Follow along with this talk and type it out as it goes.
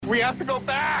We have to go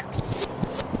back!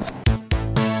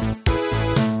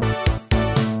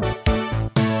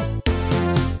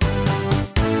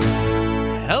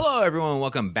 Hello, everyone.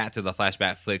 Welcome back to the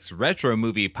Flashback Flicks Retro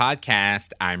Movie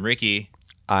Podcast. I'm Ricky.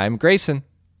 I'm Grayson.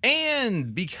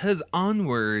 And because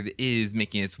Onward is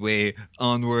making its way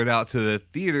onward out to the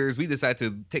theaters, we decided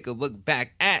to take a look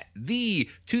back at the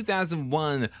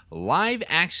 2001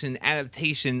 live-action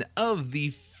adaptation of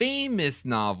the famous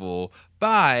novel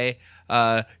by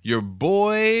your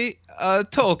boy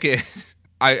Tolkien.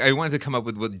 I wanted to come up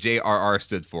with what J.R.R.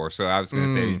 stood for, so I was going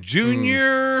to say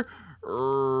Junior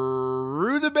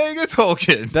Rutabaga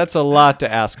Tolkien. That's a lot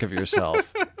to ask of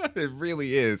yourself. It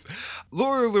really is.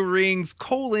 Lord of the Rings,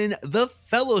 The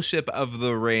Fellowship of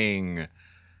the Ring.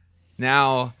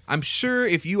 Now, I'm sure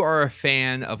if you are a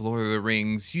fan of Lord of the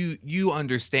Rings, you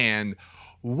understand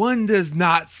one does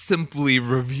not simply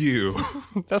review.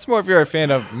 That's more if you're a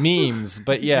fan of memes,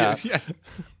 but yeah. Yeah.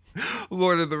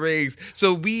 Lord of the Rings.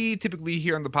 So we typically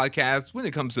here on the podcast, when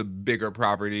it comes to bigger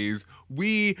properties,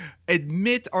 we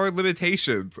admit our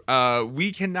limitations.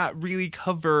 We cannot really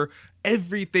cover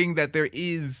everything that there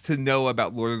is to know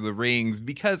about Lord of the Rings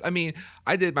because, I mean,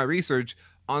 I did my research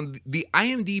on the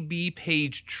IMDb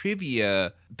page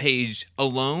trivia page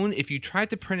alone. If you tried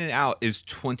to print it out, is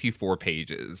 24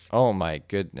 pages. Oh my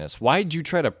goodness. Why did you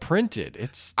try to print it?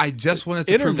 I just wanted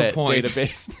to prove a point.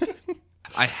 Database.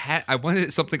 I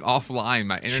wanted something offline.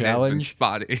 My internet's Challenge been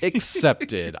spotty.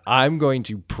 accepted. I'm going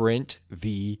to print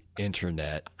the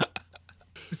internet.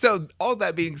 So all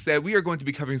that being said, we are going to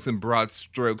be covering some broad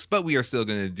strokes, but we are still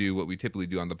going to do what we typically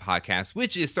do on the podcast,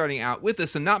 which is starting out with a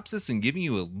synopsis and giving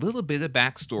you a little bit of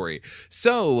backstory.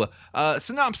 So,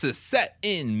 synopsis: set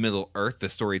in Middle-earth, the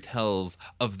story tells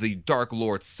of the Dark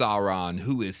Lord Sauron,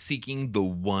 who is seeking the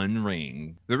One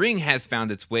Ring. The ring has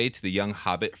found its way to the young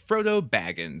hobbit Frodo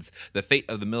Baggins. The fate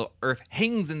of the Middle-earth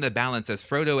hangs in the balance as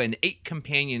Frodo and 8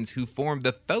 companions who form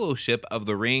the Fellowship of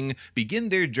the Ring begin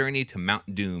their journey to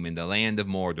Mount Doom in the land of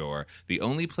Mordor, the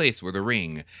only place where the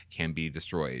ring can be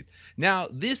destroyed. Now,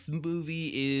 this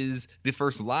movie is the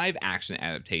first live-action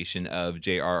adaptation of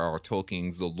J.R.R.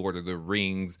 Tolkien's The Lord of the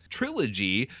Rings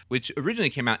trilogy, which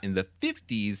originally came out in the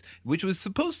 50s, which was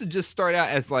supposed to just start out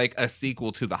as like a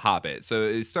sequel to The Hobbit. So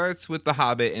it starts with The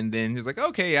Hobbit, and then he's like,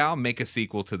 okay, I'll make a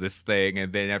sequel to this thing,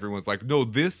 and then everyone's like, no,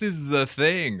 this is the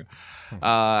thing.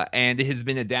 And it has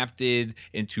been adapted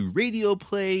into radio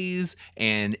plays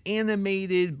and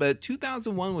animated, but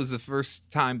 2001 was the first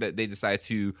time that they decided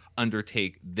to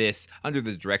undertake this under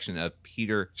the direction of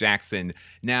Peter Jackson.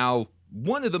 Now,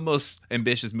 one of the most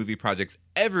ambitious movie projects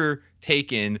ever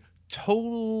taken.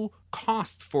 Total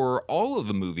cost for all of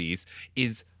the movies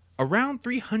is around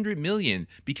 $300 million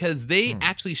because they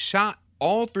actually shot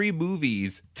all 3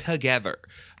 movies together.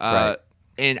 Right.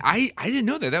 And I didn't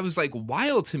know that. That was like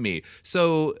wild to me.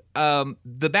 So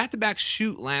the back-to-back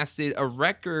shoot lasted a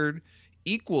record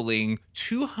equaling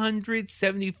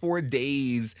 274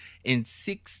 days in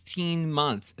 16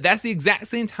 months. That's the exact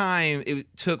same time it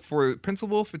took for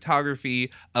principal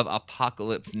photography of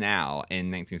Apocalypse Now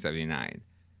in 1979.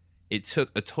 It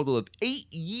took a total of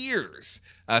 8 years,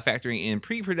 factoring in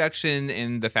pre-production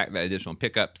and the fact that additional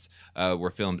pickups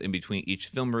were filmed in between each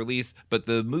film release. But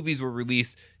the movies were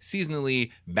released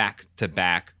seasonally back to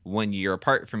back, 1 year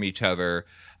apart from each other.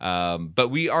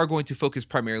 But we are going to focus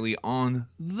primarily on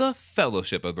The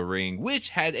Fellowship of the Ring, which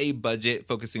had a budget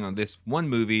focusing on this one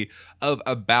movie of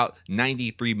about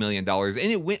 $93 million. And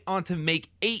it went on to make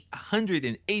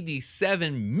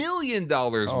 $887 million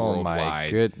worldwide. Oh my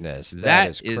goodness. That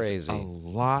is crazy. Is a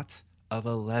lot of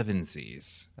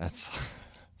 11sies. That's a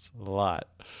lot.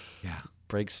 Yeah.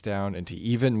 Breaks down into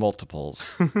even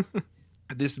multiples.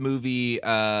 This movie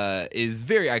is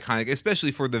very iconic,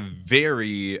 especially for the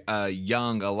very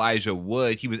young Elijah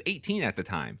Wood. He was 18 at the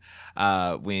time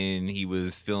when he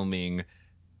was filming,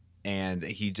 and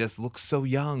he just looks so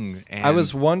young. And I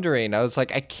was wondering, I was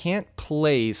like, I can't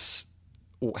place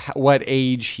what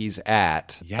age he's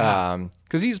at. Yeah.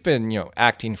 Because he's been,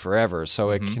 acting forever, so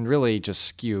it can really just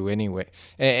skew any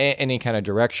kind of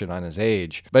direction on his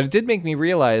age. But it did make me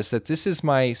realize that this is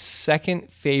my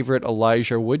second favorite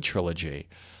Elijah Wood trilogy.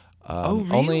 Oh,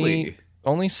 really?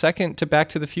 Only second to Back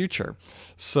to the Future.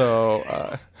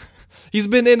 So he's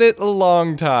been in it a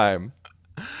long time.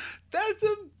 That's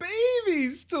a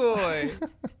baby's toy.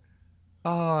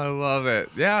 Oh, I love it.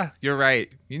 Yeah, you're right.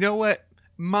 You know what?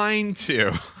 Mine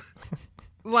too.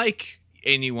 Like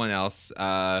anyone else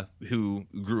who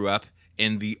grew up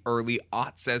in the early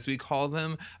aughts, as we call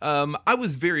them, I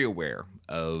was very aware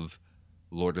of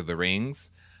Lord of the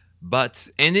Rings,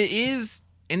 and it is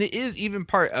even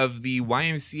part of the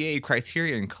YMCA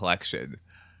Criterion collection.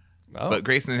 But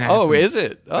Grayson had Oh, some, is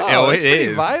it? Oh, it's it pretty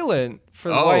is. violent for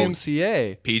the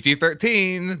YMCA.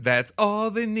 PG-13. That's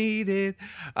all they needed.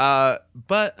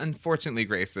 But unfortunately,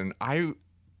 Grayson, I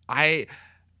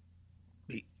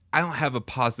don't have a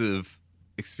positive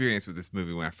experience with this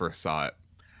movie when I first saw it.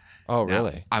 Oh, Now,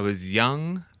 really? I was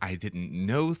young. I didn't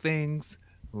know things.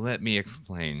 Let me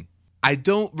explain. I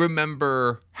don't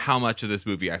remember how much of this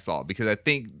movie I saw because I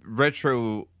think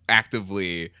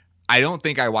retroactively, I don't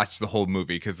think I watched the whole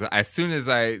movie because as soon as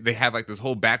they have like this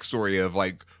whole backstory of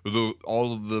like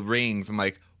all of the rings, I'm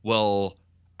like, well,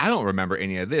 I don't remember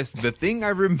any of this. The thing I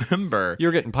remember,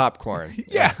 You're getting popcorn.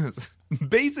 yes,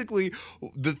 basically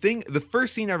the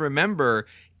first scene I remember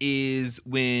is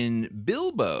when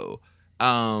Bilbo,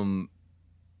 when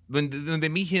they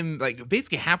meet him, like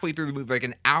basically halfway through the movie, like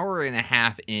an hour and a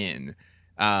half in,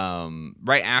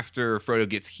 right after Frodo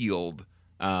gets healed,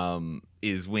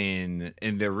 is when,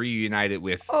 and they're reunited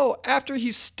with. Oh, after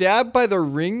he's stabbed by the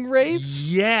ring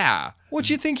wraiths? Yeah. What'd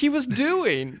you think he was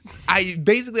doing? I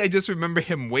just remember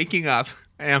him waking up,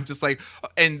 and I'm just like,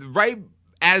 and right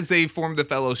as they form the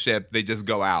fellowship, they just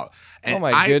go out. And oh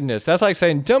my goodness, that's like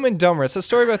saying Dumb and Dumber. It's a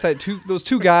story about those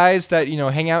two guys that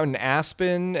hang out in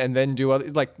Aspen and then do other,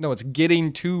 like, no, it's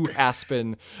getting to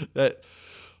Aspen. That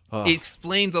it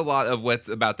explains a lot of what's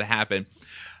about to happen.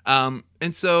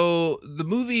 And so the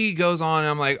movie goes on, and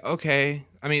I'm like, okay,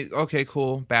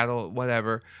 cool, battle,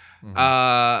 whatever.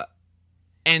 Mm-hmm.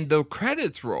 And the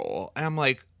credits roll, and I'm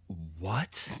like,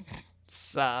 what?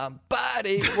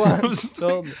 Somebody once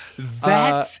told me.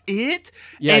 That's it?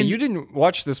 Yeah, and you didn't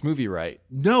watch this movie right.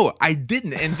 No, I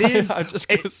didn't. And then I'm just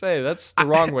going to say, that's the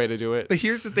wrong way to do it. But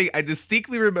here's the thing. I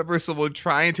distinctly remember someone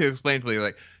trying to explain to me,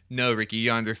 like, no, Ricky,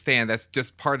 you understand. That's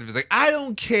just part of it. It's like, I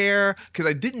don't care. Because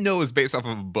I didn't know it was based off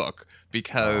of a book.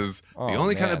 Because the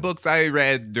only kind of books I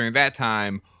read during that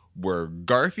time were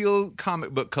Garfield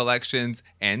comic book collections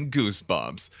and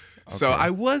Goosebumps. Okay. So I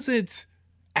wasn't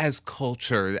as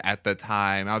cultured at the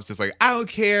time. I was just like, I don't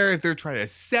care if they're trying to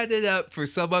set it up for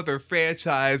some other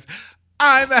franchise.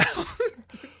 I'm out.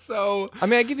 So I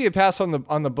mean, I give you a pass on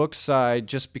the book side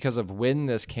just because of when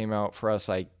this came out for us,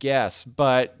 I guess.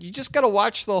 But you just got to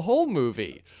watch the whole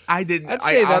movie. I'd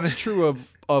say that's true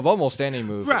of almost any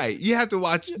movie. Right. You have to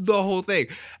watch the whole thing.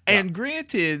 And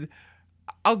granted,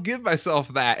 I'll give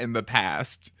myself that in the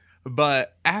past.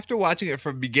 But after watching it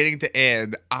from beginning to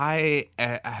end, I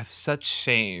have such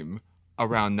shame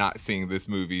around not seeing this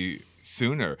movie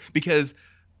sooner because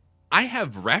I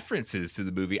have references to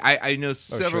the movie. I know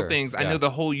several things. I know the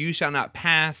whole "You Shall Not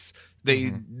Pass." They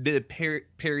did a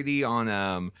parody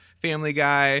on Family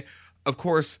Guy. Of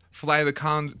course, "Fly the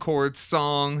Conchords"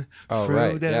 song. Oh, Frodo,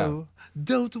 right. Yeah.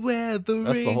 Don't wear the ring.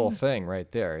 That's the whole thing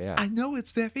right there. Yeah. I know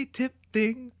it's very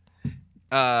tempting.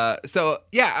 So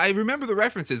yeah, I remember the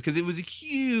references because it was a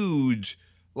huge,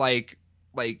 like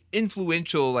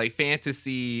influential, like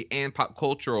fantasy and pop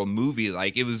cultural movie.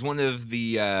 Like it was one of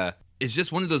the, it's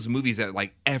just one of those movies that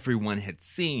like everyone had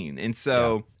seen. And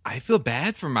so I feel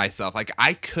bad for myself. Like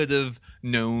I could have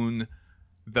known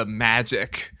the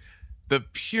magic, the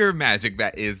pure magic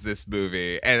that is this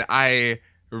movie. And I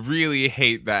really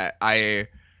hate that I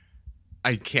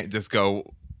can't just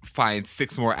go find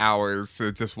 6 more hours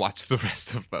to just watch the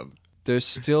rest of them. There's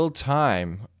still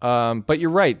time. But you're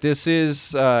right. This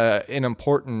is an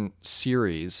important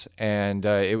series, and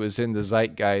it was in the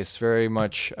zeitgeist, very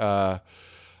much,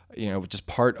 just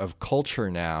part of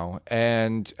culture now.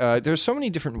 And there's so many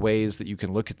different ways that you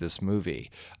can look at this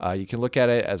movie. You can look at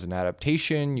it as an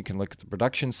adaptation. You can look at the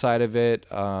production side of it.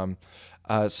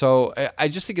 So I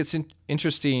just think it's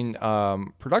interesting,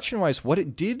 production-wise, what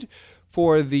it did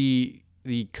for the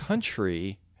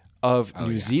country of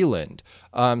New Zealand.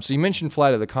 So you mentioned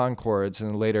Flight of the Conchords,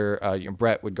 and later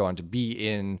Brett would go on to be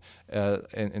in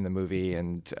the movie,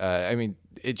 and I mean,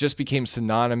 it just became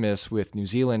synonymous with New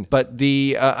Zealand. But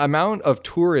the amount of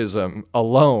tourism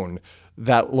alone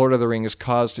that Lord of the Rings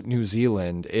caused New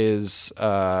Zealand is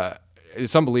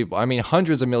it's unbelievable. I mean,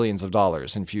 hundreds of millions of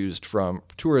dollars infused from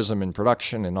tourism and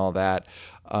production and all that.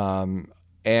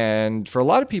 And for a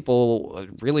lot of people, it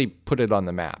really put it on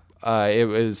the map.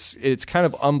 It's kind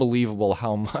of unbelievable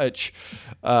how much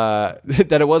that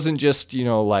it wasn't just,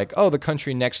 like, oh, the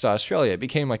country next to Australia. It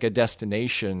became like a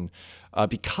destination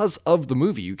because of the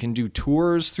movie. You can do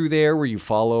tours through there where you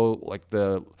follow like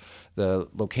the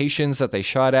locations that they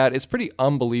shot at. It's pretty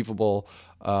unbelievable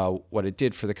what it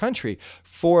did for the country.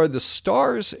 For the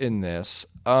stars in this,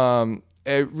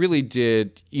 it really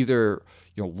did either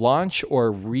launch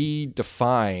or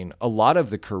redefine a lot of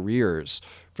the careers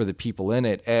for the people in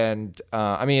it. And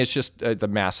I mean, it's just the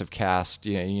massive cast,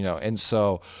 and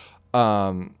so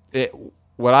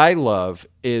what I love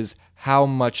is how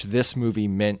much this movie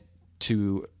meant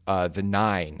to the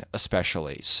Nine,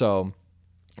 especially. So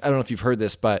I don't know if you've heard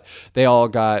this, but they all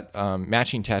got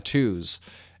matching tattoos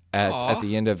at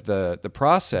the end of the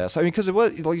process. I mean, because it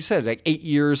was, like you said, like 8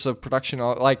 years of production.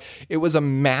 Like, it was a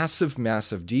massive,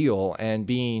 massive deal. And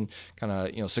being kind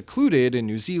of, secluded in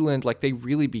New Zealand, like, they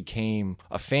really became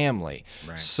a family.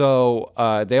 Right. So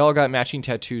they all got matching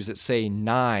tattoos that say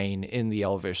 9 in the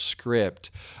Elvish script.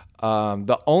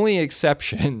 The only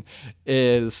exception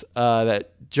is that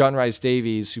John Rhys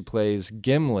Davies, who plays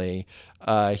Gimli,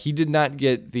 he did not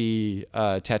get the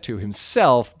tattoo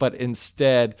himself, but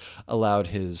instead allowed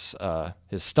his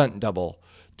stunt double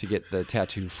to get the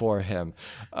tattoo for him.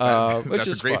 Which That's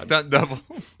is a great fun. stunt double.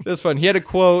 That's fun. He had a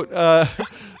quote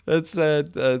that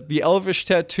said, "The Elvish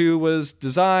tattoo was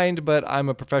designed, but I'm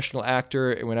a professional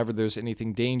actor, and whenever there's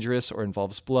anything dangerous or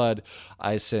involves blood,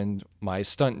 I send my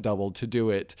stunt double to do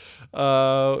it."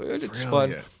 It's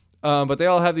fun. But they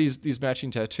all have these matching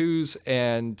tattoos,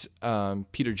 and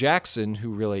Peter Jackson,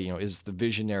 who really is the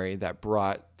visionary that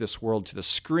brought this world to the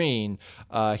screen,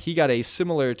 he got a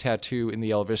similar tattoo in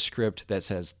the Elvish script that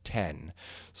says 10.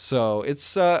 So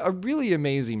it's a really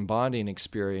amazing bonding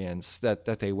experience that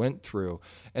they went through.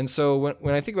 And so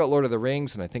when I think about Lord of the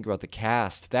Rings and I think about the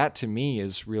cast, that to me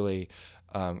is really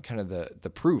kind of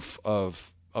the proof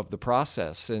of the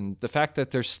process, and the fact that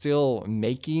they're still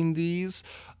making these.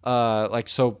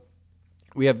 So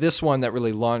we have this one that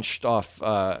really launched off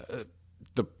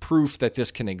the proof that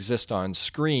this can exist on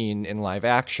screen in live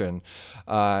action.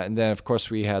 And then, of course,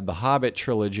 we had the Hobbit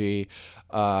trilogy,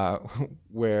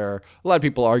 where a lot of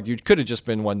people argued could have just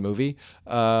been one movie.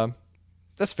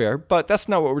 That's fair, but that's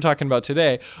not what we're talking about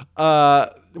today.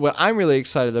 What I'm really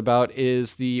excited about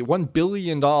is the $1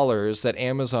 billion that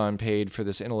Amazon paid for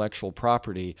this intellectual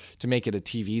property to make it a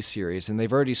TV series. And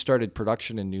they've already started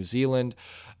production in New Zealand.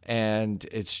 And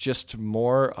it's just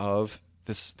more of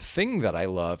this thing that I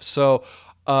love. So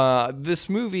this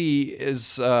movie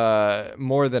is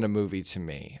more than a movie to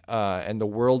me. And the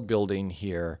world building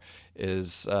here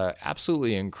is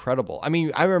absolutely incredible. I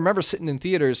mean, I remember sitting in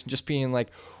theaters and just being like,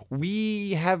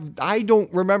 I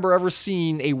don't remember ever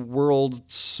seeing a world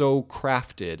so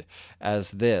crafted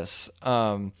as this.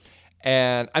 And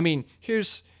I mean,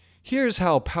 here's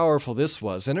how powerful this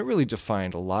was, and it really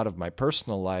defined a lot of my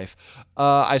personal life.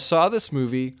 I saw this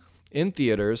movie in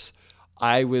theaters.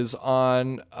 I was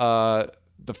on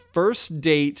the first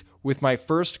date with my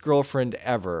first girlfriend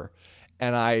ever,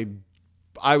 and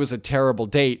I was a terrible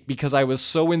date because I was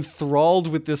so enthralled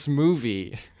with this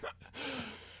movie.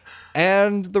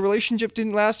 And the relationship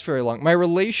didn't last very long. My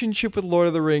relationship with Lord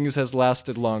of the Rings has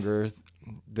lasted longer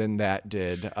than that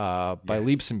did, by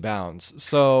leaps and bounds.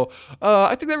 So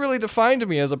I think that really defined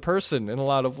me as a person in a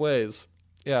lot of ways.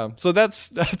 Yeah, so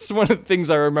that's one of the things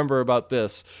I remember about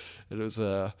this. It was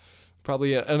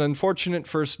probably an unfortunate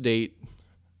first date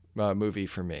movie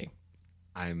for me.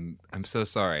 I'm so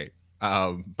sorry.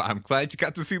 I'm glad you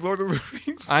got to see Lord of the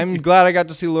Rings. I'm glad I got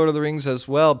to see Lord of the Rings as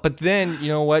well. But then, you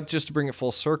know what? Just to bring it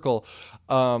full circle,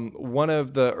 one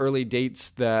of the early dates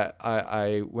that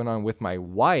I went on with my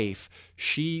wife,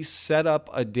 she set up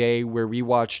a day where we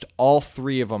watched all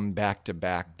 3 of them back to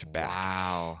back to back.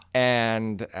 Wow.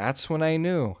 And that's when I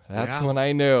knew. When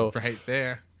I knew. Right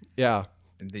there. Yeah.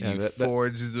 And then you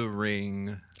forged the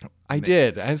ring. I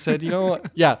did. I said, you know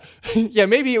what? Yeah. Yeah,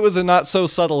 maybe it was a not so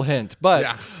subtle hint, but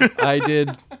yeah.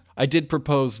 I did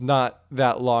propose not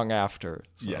that long after.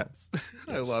 So. Yes.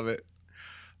 I love it.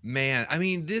 Man, I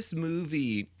mean, this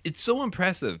movie, it's so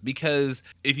impressive because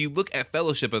if you look at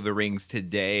Fellowship of the Rings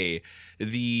today,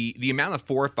 the amount of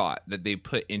forethought that they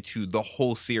put into the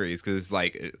whole series, because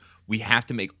like we have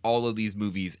to make all of these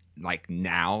movies like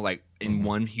now, like in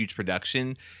one huge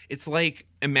production. It's like,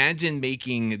 imagine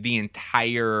making the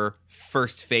entire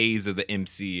first phase of the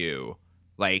MCU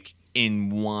like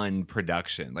in one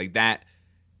production. Like that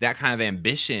kind of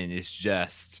ambition is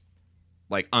just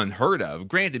like unheard of.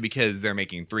 Granted, because they're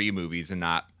making 3 movies and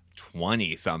not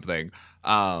 20 something.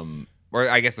 Or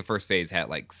I guess the first phase had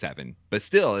like 7, but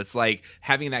still, it's like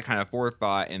having that kind of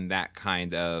forethought and that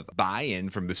kind of buy-in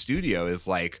from the studio is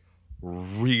like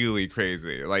really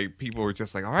crazy. Like people were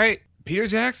just like, all right, Peter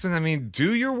Jackson, I mean,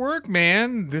 do your work,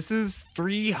 man. This is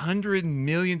 $300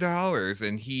 million.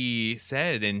 And he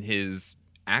said in his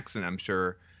accent, I'm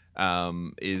sure,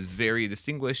 is very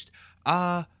distinguished,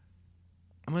 I'm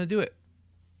going to do it.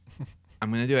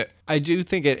 I'm going to do it. I do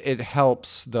think it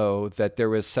helps, though, that there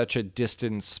was such a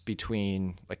distance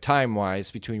between, like time-wise,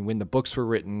 between when the books were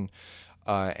written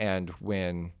and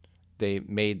when they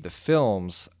made the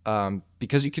films,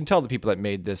 because you can tell the people that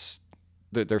made this,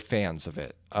 they're fans of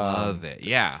it. Love it,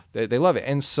 yeah. They love it.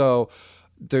 And so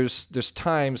there's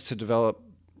times to develop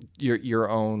your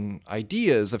own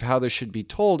ideas of how this should be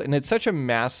told, and it's such a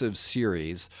massive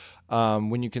series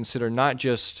when you consider not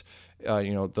just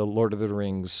the Lord of the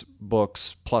Rings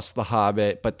books plus The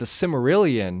Hobbit, but the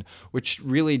Silmarillion, which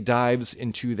really dives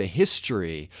into the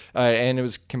history. And it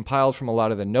was compiled from a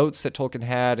lot of the notes that Tolkien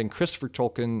had. And Christopher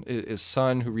Tolkien, his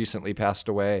son, who recently passed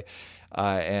away,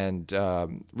 and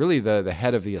really the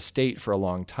head of the estate for a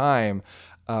long time,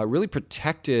 really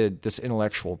protected this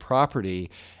intellectual property.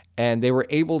 And they were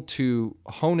able to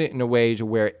hone it in a way to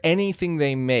where anything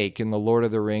they make in the Lord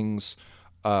of the Rings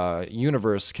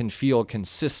universe can feel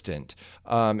consistent,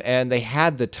 and they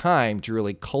had the time to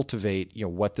really cultivate,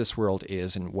 what this world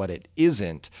is and what it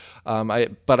isn't.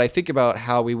 But I think about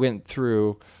how we went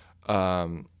through,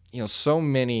 so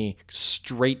many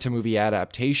straight-to-movie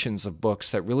adaptations of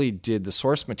books that really did the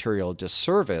source material a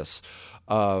disservice,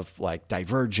 of like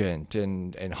Divergent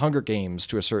and Hunger Games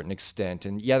to a certain extent.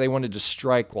 And yeah, they wanted to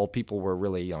strike while people were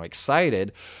really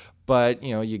excited. But,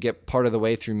 you get part of the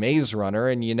way through Maze Runner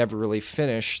and you never really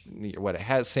finish what it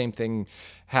has. Same thing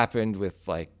happened with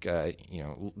the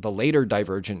later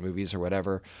Divergent movies or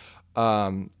whatever.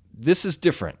 This is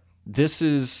different. This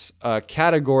is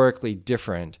categorically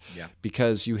different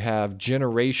because you have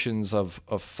generations of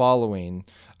following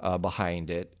behind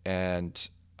it. And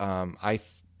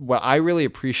what I really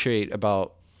appreciate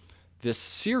about this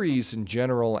series in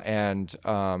general and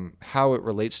how it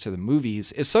relates to the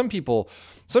movies is some people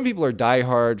are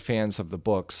diehard fans of the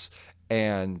books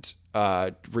and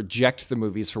reject the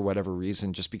movies for whatever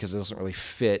reason, just because it doesn't really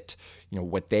fit,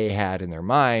 what they had in their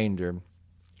mind, or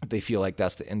they feel like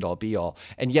that's the end all be all.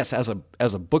 And yes, as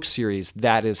a book series,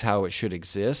 that is how it should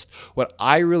exist. What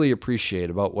I really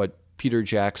appreciate about what Peter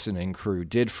Jackson and crew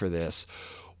did for this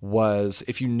was,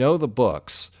 if you know the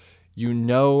books, you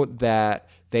know that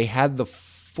they had the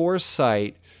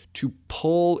foresight to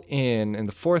pull in and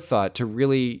the forethought to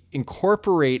really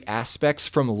incorporate aspects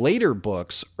from later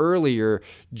books earlier,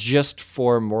 just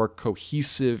for more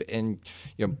cohesive and,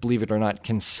 believe it or not,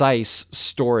 concise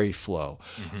story flow.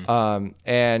 Mm-hmm.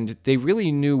 And they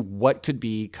really knew what could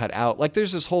be cut out. Like,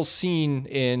 there's this whole scene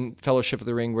in Fellowship of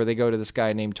the Ring where they go to this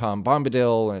guy named Tom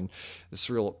Bombadil, and it's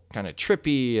real kind of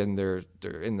trippy, and they're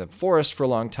in the forest for a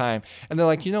long time, and they're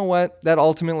like, you know what, that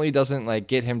ultimately doesn't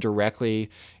get him directly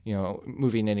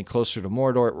moving any closer to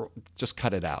Mordor, just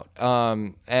cut it out.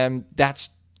 And that's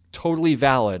totally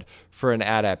valid for an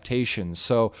adaptation.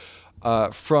 So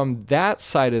from that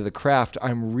side of the craft,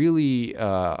 I'm really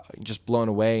just blown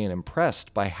away and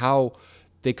impressed by how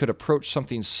they could approach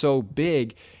something so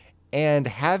big, and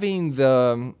having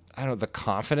the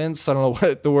confidence, I don't know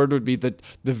what the word would be, the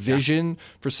vision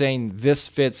for saying this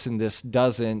fits and this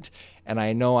doesn't. And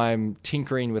I know I'm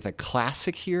tinkering with a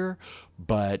classic here,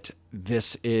 but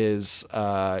this is,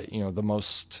 the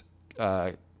most,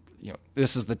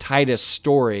 this is the tightest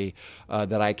story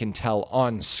that I can tell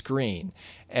on screen.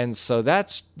 And so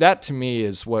that to me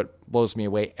is what blows me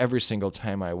away every single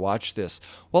time I watch this,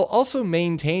 while also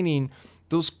maintaining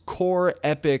those core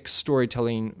epic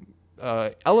storytelling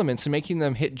elements and making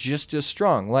them hit just as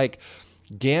strong. Like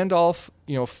Gandalf,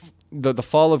 the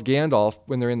fall of Gandalf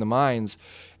when they're in the mines,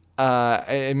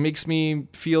 it makes me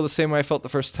feel the same way I felt the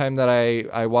first time that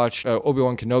I watched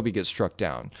Obi-Wan Kenobi get struck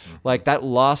down. Mm-hmm. Like that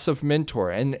loss of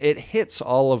mentor, and it hits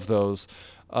all of those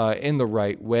in the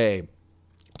right way,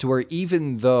 to where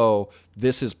even though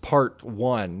this is part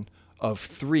 1 of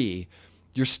 3,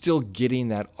 you're still getting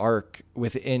that arc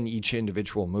within each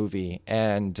individual movie.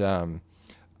 And I'm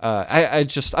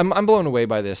blown away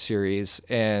by this series.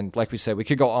 And like we said, we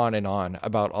could go on and on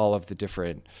about all of the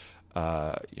different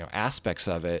aspects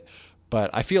of it.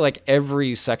 But I feel like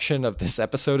every section of this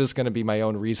episode is going to be my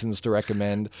own reasons to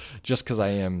recommend, just because I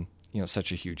am,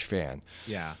 such a huge fan.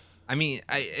 Yeah. I mean,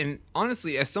 and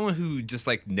honestly, as someone who just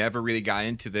never really got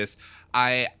into this,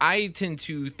 I tend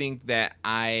to think that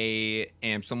I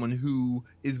am someone who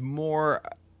is more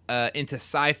into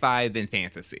sci-fi than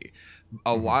fantasy.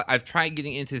 Lot. I've tried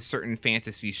getting into certain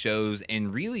fantasy shows,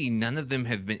 and really none of them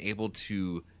have been able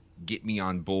to get me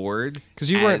on board. Because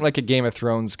you weren't like a Game of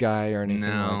Thrones guy or anything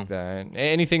like that.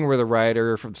 Anything where the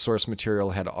writer for the source material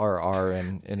had RR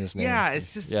in his name. Yeah,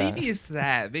 it's just maybe it's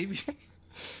that. Maybe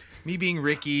me being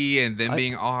Ricky and then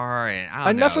being R, and I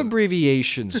don't enough know.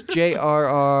 abbreviations.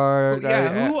 JRR.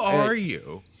 Yeah, who are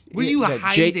you? What are you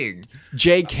hiding?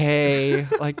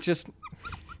 JK. Just.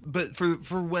 But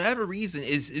for whatever reason,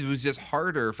 it was just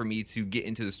harder for me to get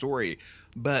into the story.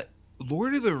 But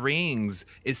Lord of the Rings,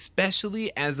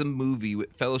 especially as a movie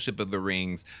with Fellowship of the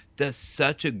Rings, does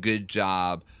such a good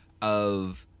job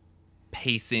of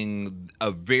pacing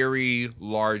a very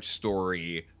large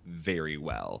story very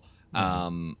well.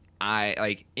 I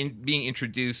like being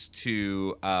introduced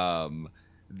to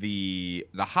the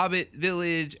Hobbit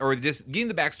village, or just getting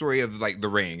the backstory of like the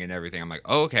ring and everything. I'm like,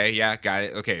 oh, okay, yeah, got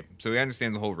it. Okay, so we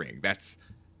understand the whole ring. That's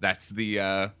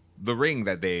the ring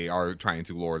that they are trying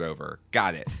to lord over.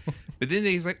 Got it. But then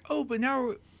he's like, oh, but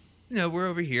now we're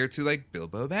over here to like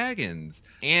Bilbo Baggins.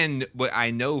 And what I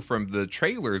know from the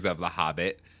trailers of The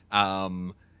Hobbit,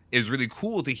 is really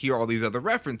cool to hear all these other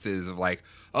references of like,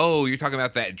 oh, you're talking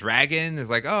about that dragon. It's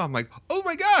like, oh, I'm like, oh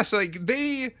my gosh, like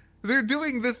they're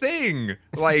doing the thing.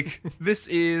 Like this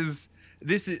is,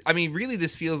 I mean, really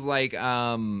this feels like,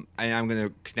 and I'm going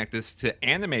to connect this to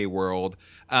anime world.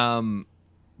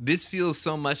 This feels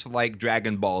so much like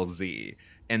Dragon Ball Z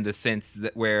in the sense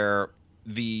that where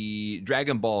the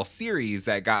Dragon Ball series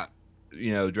that got,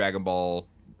 Dragon Ball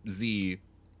Z,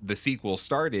 the sequel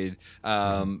started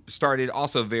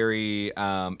also very,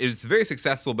 it was very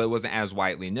successful, but it wasn't as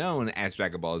widely known as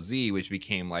Dragon Ball Z, which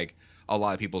became like a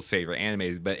lot of people's favorite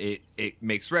animes. But it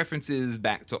makes references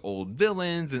back to old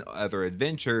villains and other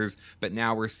adventures. But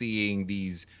now we're seeing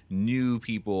these new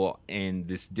people in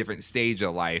this different stage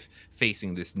of life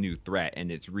facing this new threat.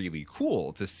 And it's really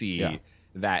cool to see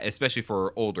that, especially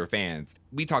for older fans.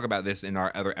 We talk about this in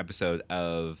our other episode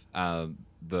of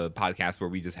the podcast where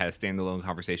we just had a standalone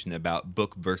conversation about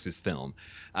book versus film.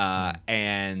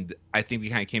 And I think we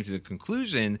kind of came to the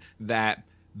conclusion that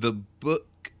the book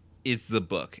is the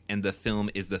book and the film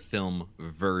is the film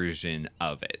version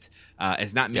of it.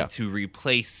 It's not meant to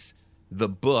replace the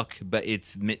book, but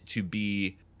it's meant to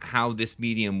be how this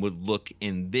medium would look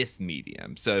in this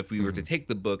medium. So if we were to take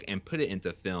the book and put it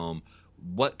into film,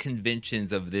 what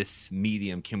conventions of this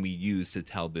medium can we use to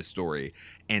tell this story?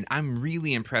 And I'm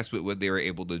really impressed with what they were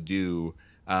able to do,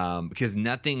 because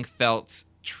nothing felt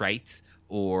trite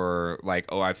or like,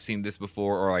 oh, I've seen this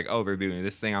before, or like, oh, they're doing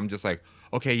this thing. I'm just like,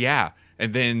 okay, yeah.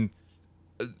 And then,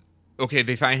 okay,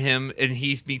 they find him and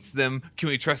he meets them. Can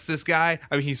we trust this guy?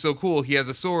 I mean, he's so cool. He has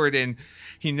a sword and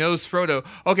he knows Frodo.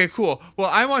 Okay, cool. Well,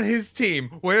 I'm on his team.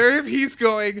 Wherever he's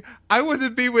going, I want to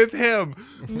be with him.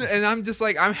 And I'm just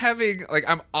like,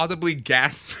 I'm audibly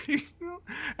gasping.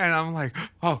 And I'm like,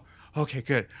 oh, okay,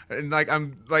 good. And like,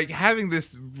 I'm like having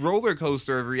this roller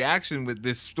coaster of reaction with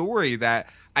this story that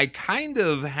I kind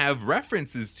of have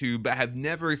references to, but have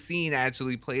never seen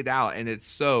actually played out. And it's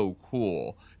so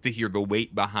cool to hear the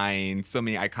weight behind so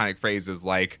many iconic phrases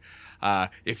like,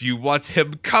 if you want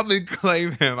him, come and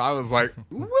claim him. I was like,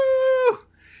 woo,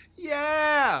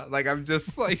 yeah. Like, I'm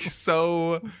just like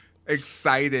so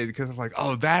excited because I'm like,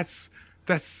 oh, that's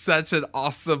such an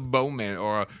awesome moment.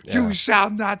 Or you shall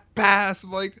not pass.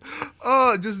 I'm like,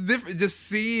 oh, just different, just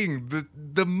seeing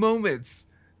the moments,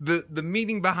 the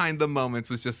meaning behind the moments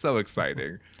was just so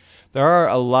exciting. There are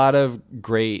a lot of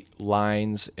great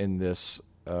lines in this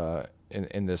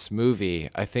in this movie.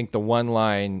 I think the one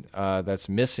line that's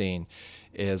missing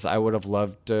is I would have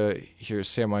loved to hear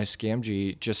Samwise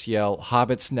Gamgee just yell,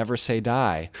 "Hobbits never say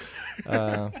die."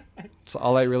 That's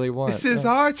all I really want. This is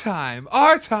our time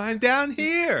down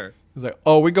here. He's like,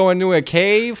 oh, we going to a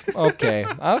cave? Okay,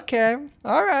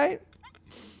 all right.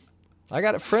 I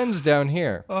got friends down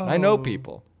here. Oh. I know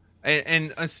people.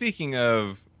 And speaking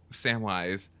of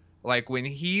Samwise, like when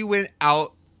he went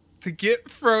out to get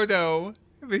Frodo,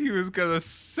 but he was gonna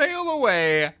sail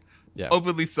away,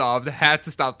 openly sobbed, had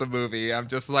to stop the movie. I'm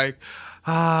just like,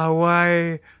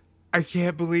 why? I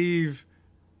can't believe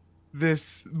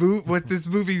what this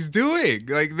movie's doing.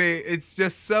 Like it's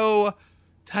just so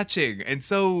touching and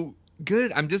so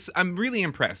good. I'm really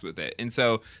impressed with it. And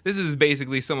so this is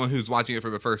basically someone who's watching it for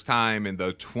the first time in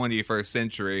the 21st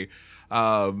century.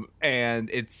 And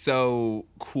it's so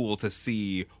cool to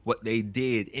see what they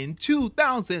did in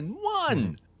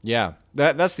 2001. Yeah,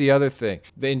 that's the other thing.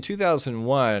 In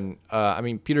 2001, I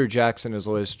mean, Peter Jackson has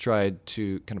always tried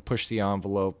to kind of push the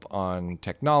envelope on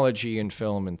technology and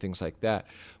film and things like that.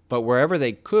 But wherever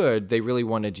they could, they really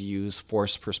wanted to use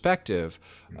forced perspective,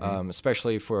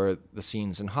 especially for the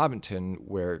scenes in Hobbiton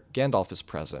where Gandalf is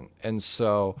present. And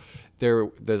so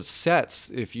the sets,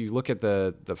 if you look at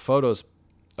the photos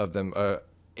of them,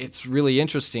 it's really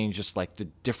interesting, just like the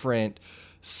different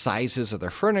sizes of their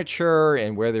furniture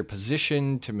and where they're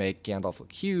positioned to make Gandalf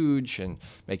look huge and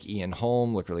make Ian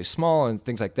Holm look really small and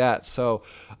things like that. So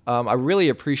I really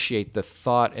appreciate the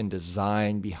thought and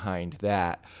design behind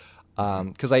that.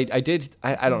 Because I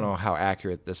don't know how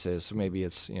accurate this is, so maybe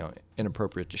it's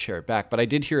inappropriate to share it back, but I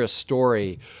did hear a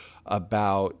story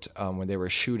about when they were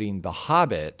shooting The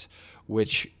Hobbit,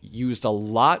 which used a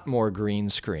lot more green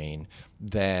screen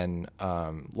than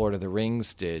Lord of the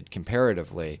Rings did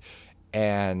comparatively.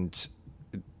 And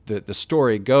the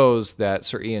story goes that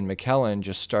Sir Ian McKellen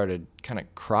just started kind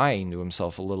of crying to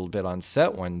himself a little bit on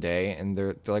set one day, and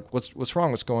they're like, "What's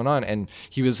wrong? What's going on?" And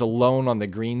he was alone on the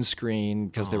green screen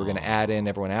because they were going to add in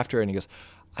everyone after, and he goes,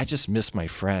 "I just miss my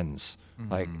friends."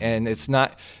 Like, and that's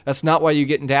not why you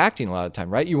get into acting a lot of the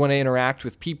time, right? You want to interact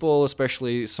with people,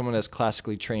 especially someone as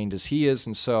classically trained as he is,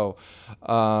 and so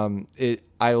I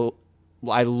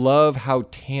love how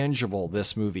tangible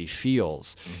this movie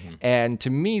feels. And to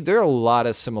me, there are a lot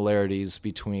of similarities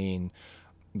between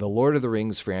the Lord of the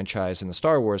Rings franchise and the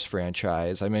Star Wars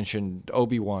franchise. I mentioned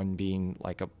Obi-Wan being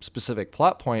like a specific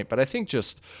plot point, but I think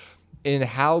just in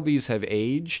how these have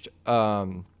aged,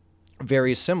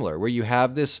 very similar, where you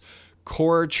have this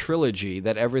core trilogy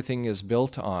that everything is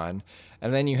built on,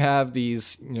 and then you have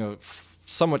these,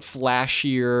 somewhat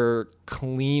flashier,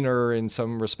 cleaner in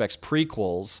some respects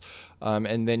prequels,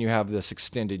 and then you have this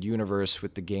extended universe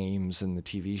with the games and the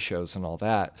TV shows and all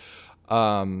that,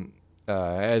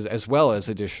 as well as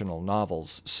additional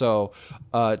novels. So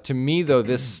to me, though,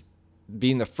 this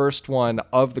being the first one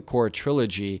of the core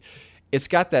trilogy, it's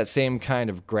got that same kind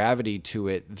of gravity to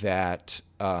it that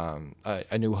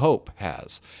A New Hope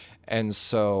has. And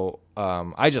so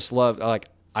I just love,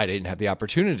 I didn't have the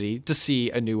opportunity to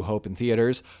see A New Hope in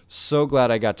theaters. So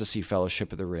glad I got to see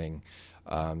Fellowship of the Ring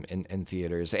in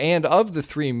theaters. And of the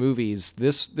three movies,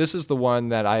 this is the one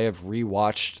that I have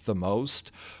rewatched the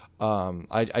most.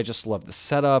 I just love the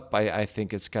setup. I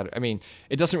think it's got,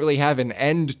 it doesn't really have an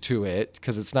end to it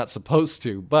because it's not supposed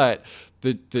to, but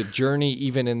the journey,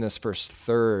 even in this first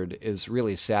third, is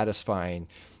really satisfying.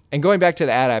 And going back to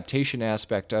the adaptation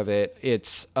aspect of it,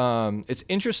 it's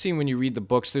interesting when you read the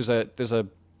books. There's a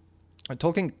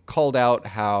Tolkien called out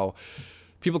how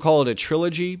people call it a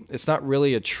trilogy. It's not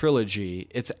really a trilogy.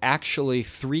 It's actually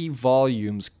 3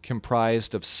 volumes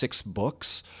comprised of 6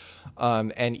 books,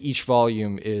 and each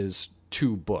volume is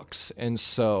 2 books. And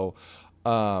so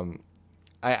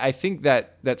I think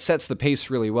that sets the pace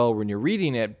really well when you're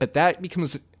reading it, but that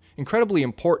becomes incredibly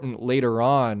important later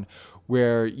on,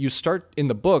 where you start in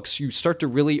the books, you start to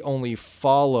really only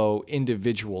follow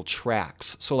individual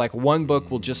tracks. So like one book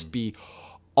will just be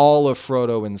all of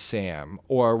Frodo and Sam,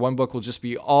 or one book will just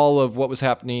be all of what was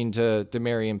happening to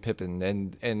Merry and Pippin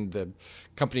and the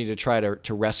company to try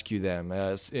to rescue them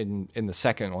in the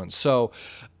second one. So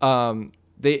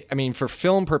for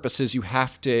film purposes, you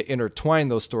have to intertwine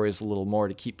those stories a little more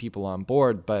to keep people on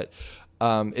board. But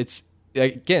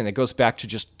it goes back to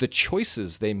just the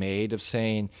choices they made of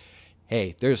saying,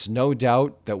 hey, there's no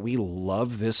doubt that we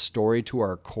love this story to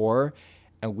our core,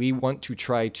 and we want to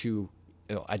try to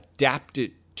adapt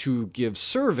it to give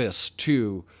service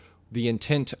to the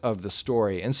intent of the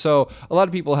story. And so a lot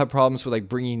of people have problems with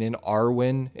bringing in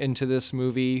Arwen into this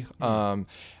movie,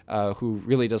 who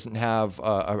really doesn't have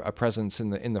a presence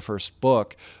in the first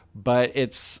book, but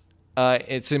it's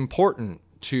important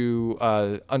to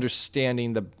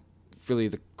understanding the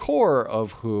core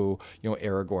of who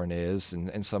Aragorn is,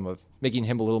 and some of making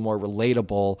him a little more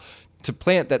relatable to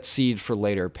plant that seed for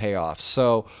later payoff.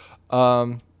 So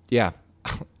I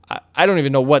don't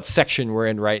even know what section we're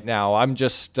in right now. I'm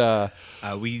just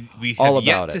we have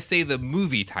yet to say the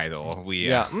movie title.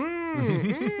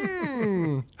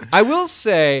 I will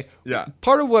say,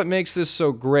 part of what makes this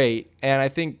so great, and I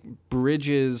think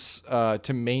bridges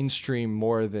to mainstream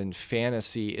more than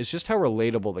fantasy, is just how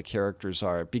relatable the characters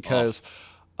are. Because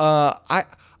I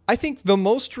think the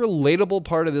most relatable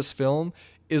part of this film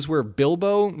is where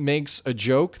Bilbo makes a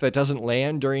joke that doesn't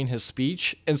land during his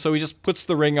speech, and so he just puts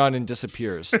the ring on and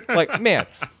disappears. Man,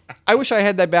 I wish I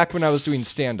had that back when I was doing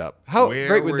stand-up. How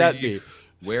great would that be?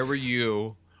 Where were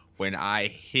you when I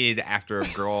hid after a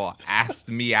girl asked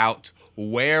me out?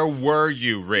 Where were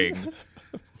you, Ring?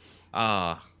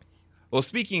 Well,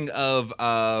 speaking of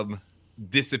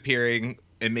disappearing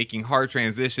and making hard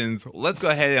transitions, let's go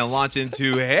ahead and launch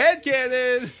into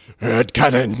Headcanon.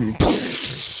 Headcanon.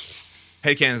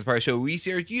 Headcanon is a part of the show where we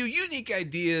share with you unique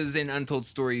ideas and untold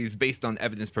stories based on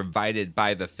evidence provided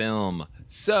by the film.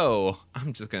 So,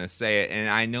 I'm just going to say it, and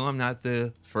I know I'm not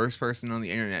the first person on the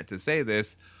internet to say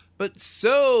this, but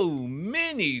so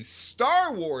many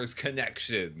Star Wars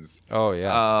connections. Oh,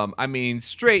 yeah.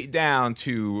 Straight down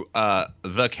to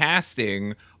the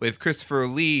casting, with Christopher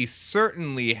Lee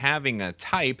certainly having a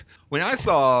type. When I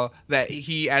saw that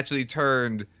he actually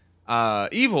turned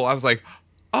evil, I was like,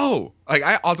 oh,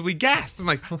 I audibly gasped. I'm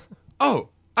like, so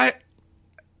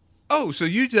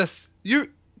you're a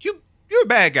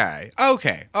bad guy.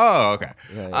 Okay. Oh, okay.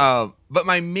 Yeah. But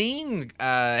my main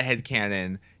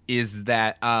headcanon is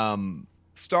that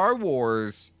Star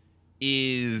Wars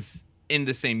is in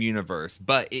the same universe,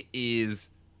 but it is,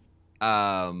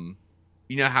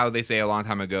 you know how they say a long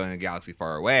time ago in a galaxy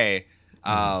far away.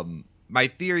 My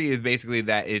theory is basically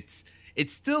that it's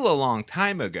still a long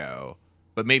time ago,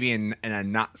 but maybe in a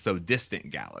not so distant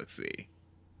galaxy.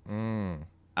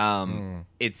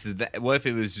 It's that. What if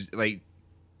it was like?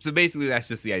 So basically, that's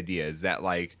just the idea. Is that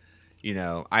like, you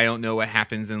know, I don't know what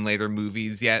happens in later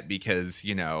movies yet because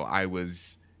you know I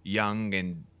was young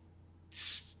and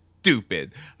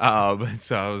stupid.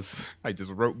 So I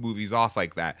just wrote movies off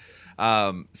like that.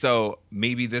 So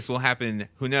maybe this will happen.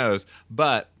 Who knows?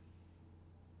 But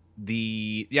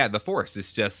the Force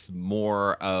is just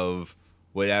more of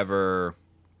whatever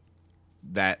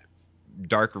that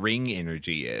dark ring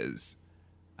energy is,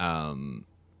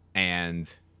 and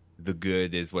the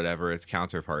good is whatever its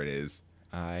counterpart is.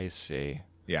 I see.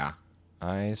 Yeah,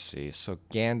 I see. So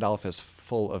Gandalf is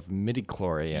full of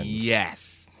midichlorians.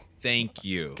 Yes, thank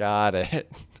you. Got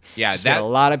it. Yeah, that a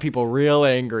lot of people real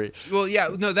angry. Well, yeah,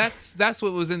 no, that's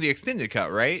what was in the extended cut,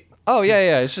 right? Oh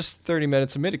yeah. It's just 30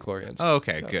 minutes of midichlorians. Oh,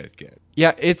 okay, good.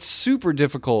 Yeah, it's super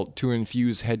difficult to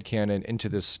infuse headcanon into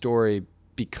this story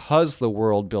because the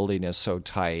world building is so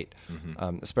tight,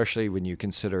 especially when you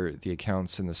consider the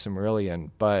accounts in the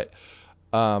Silmarillion. But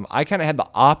I kind of had the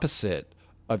opposite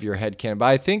of your headcanon. But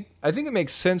I think it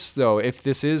makes sense, though, if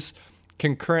this is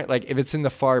concurrent, like if it's in the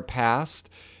far past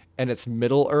and it's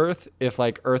Middle Earth, if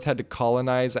like Earth had to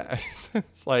colonize,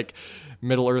 it's like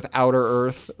Middle Earth, Outer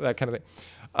Earth, that kind of thing.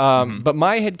 But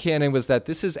my headcanon was that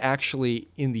this is actually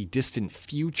in the distant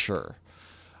future.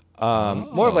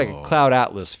 More of like a Cloud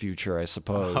Atlas future, I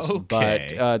suppose.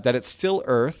 Okay. But that it's still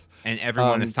Earth. And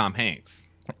everyone is Tom Hanks.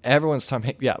 Everyone's Tom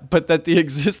Hanks, yeah. But that the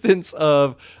existence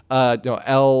of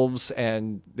elves,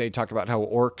 and they talk about how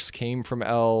orcs came from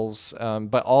elves,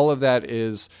 but all of that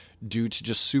is due to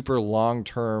just super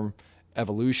long-term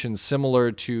evolution,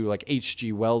 similar to like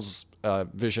H.G. Wells'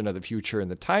 vision of the future in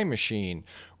The Time Machine,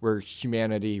 where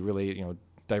humanity really,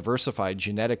 diversified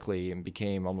genetically and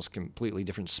became almost completely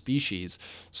different species.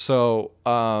 So,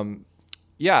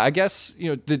 I guess,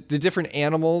 the different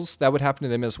animals, that would happen to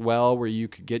them as well, where you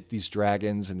could get these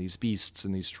dragons and these beasts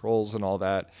and these trolls and all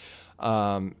that.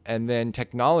 And then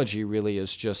technology really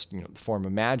is just, the form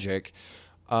of magic.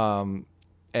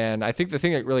 And I think the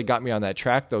thing that really got me on that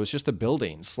track, though, is just the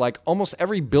buildings. Like almost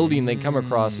every building they come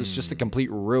across is just a complete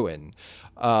ruin.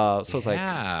 It's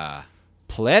like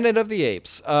Planet of the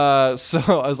Apes. So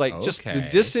I was like, just the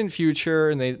distant future,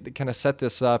 and they kind of set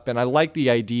this up. And I like the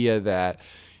idea that,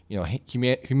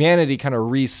 humanity kind of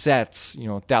resets,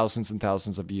 thousands and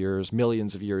thousands of years,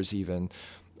 millions of years even.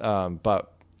 That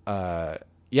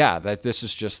this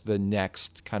is just the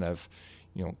next kind of,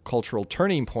 cultural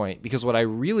turning point. Because what I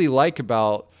really like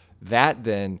about that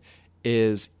then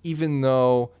is, even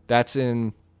though that's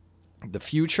in the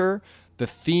future, the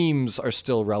themes are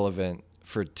still relevant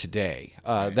for today,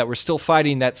 that we're still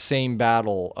fighting that same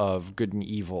battle of good and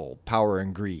evil, power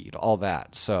and greed, all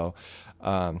that. So,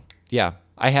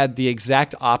 I had the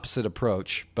exact opposite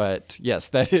approach, but yes,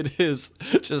 that it is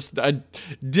just a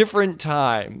different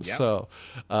time. Yep. So,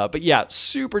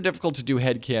 super difficult to do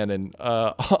headcanon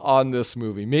on this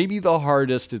movie. Maybe the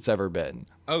hardest it's ever been.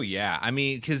 Oh yeah, I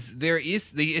mean, because they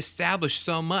establish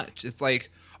so much. It's like,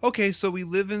 okay, so we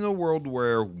live in a world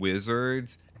where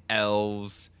wizards,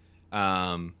 elves,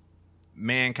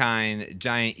 mankind,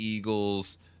 giant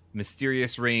eagles,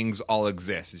 mysterious rings all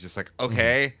exist. It's just like,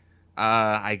 okay,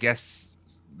 I guess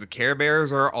the Care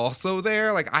Bears are also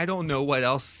there. Like, I don't know what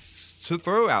else to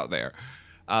throw out there.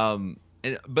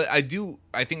 But I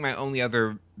think my only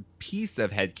other piece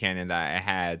of headcanon that I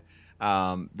had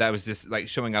that was just like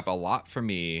showing up a lot for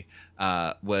me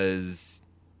was,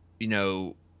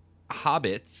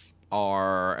 hobbits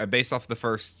are based off the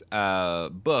first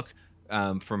book.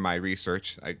 From my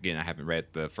research, again, I haven't read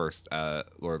the first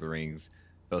Lord of the Rings,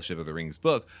 Fellowship of the Rings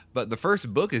book, but the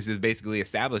first book is just basically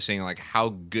establishing like how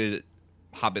good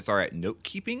hobbits are at note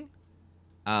keeping.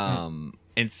 And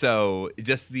so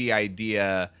just the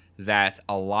idea that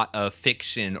a lot of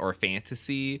fiction or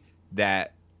fantasy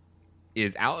that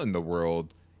is out in the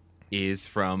world is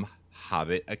from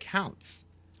hobbit accounts.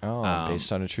 Oh,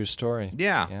 based on a true story.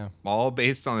 Yeah, all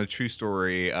based on a true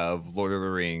story of Lord of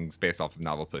the Rings, based off of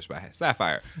novel pushed by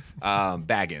Sapphire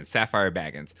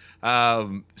Baggins.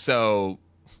 So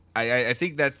I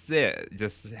think that's it.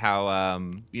 Just how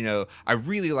I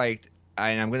really liked,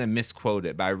 and I'm gonna misquote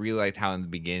it, but I really liked how in the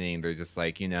beginning they're just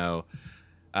like,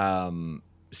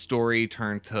 story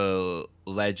turned to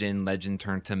legend, legend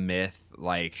turned to myth,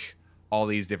 like all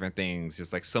these different things.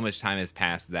 Just like so much time has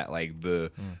passed that like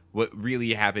what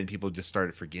really happened, people just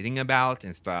started forgetting about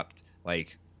and stopped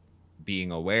like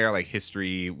being aware, like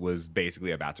history was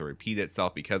basically about to repeat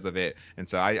itself because of it. And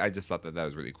so I just thought that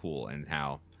was really cool, and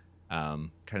how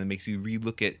kind of makes you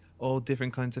relook at all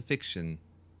different kinds of fiction.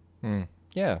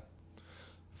 Yeah.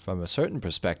 From a certain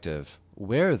perspective,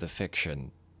 we're the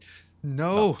fiction.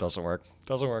 No. Doesn't work.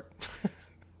 Doesn't work.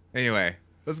 Anyway,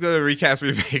 let's go to recast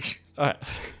remake. All right.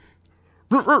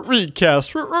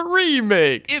 Recast,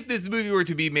 remake. If this movie were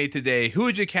to be made today, who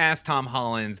would you cast Tom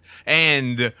Holland,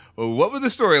 and what would the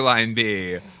storyline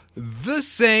be? The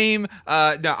same.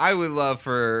 No, I would love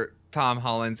for Tom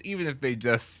Holland, even if they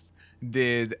just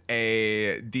did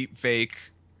a deep fake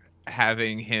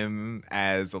having him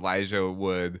as Elijah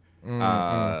Wood. Kind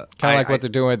of like what they're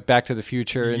doing with Back to the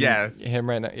Future and yes. him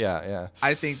right now. Yeah.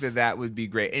 I think that would be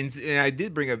great. And I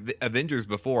did bring up Avengers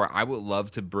before. I would love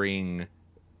to bring,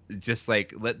 just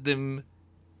like, let them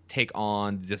take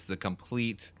on just the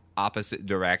complete opposite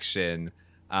direction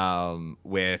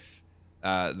with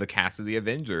the cast of the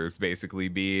Avengers basically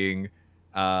being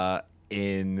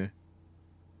in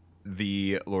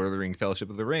the Lord of the Rings Fellowship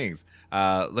of the Rings.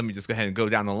 Let me just go ahead and go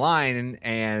down the line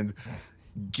and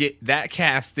get that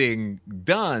casting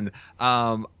done.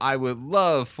 I would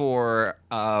love for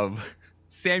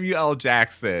Samuel L.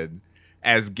 Jackson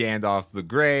as Gandalf the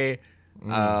Grey.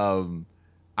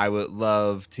 I would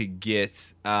love to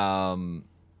get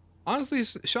honestly,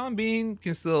 Sean Bean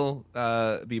can still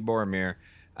be Boromir.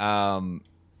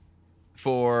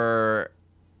 For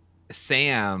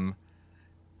Sam,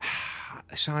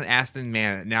 Sean Astin,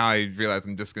 man, now I realize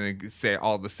I'm just going to say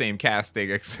all the same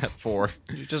casting except for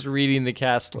You're just reading the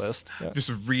cast list. Yeah.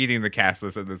 just reading the cast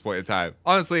list at this point in time.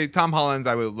 Honestly, Tom Holland,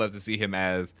 I would love to see him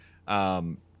as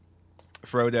Frodo.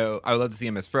 I would love to see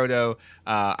him as Frodo.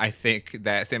 I think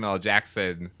that Samuel L.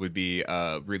 Jackson would be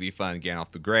really fun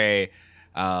Gandalf the Grey.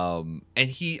 And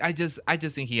I just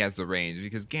think he has the range,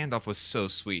 because Gandalf was so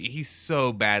sweet. He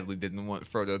so badly didn't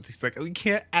want Frodo. He's like, we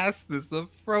can't ask this of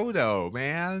Frodo,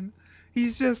 man.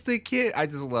 He's just a kid. I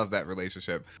just love that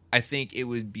relationship. I think it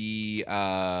would be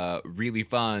really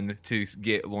fun to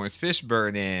get Lawrence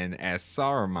Fishburne in as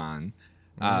Saruman.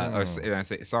 Or did I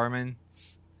say Saruman?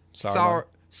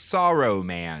 Sorrow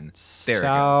Man. There it goes.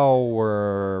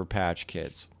 Sour Patch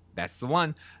Kids. That's the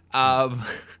one.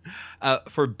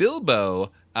 For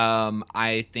Bilbo,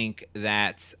 I think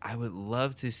that I would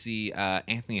love to see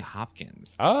Anthony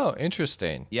Hopkins. Oh,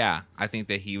 interesting. Yeah, I think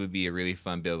that he would be a really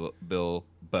fun Bilbo.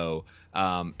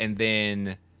 And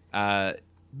then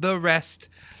the rest.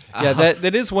 Yeah,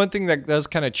 that is one thing that does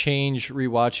kind of change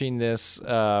rewatching this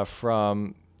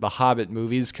from the Hobbit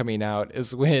movies coming out,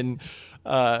 is when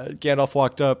Gandalf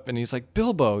walked up and he's like,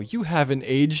 Bilbo, you haven't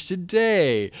aged a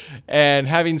day. And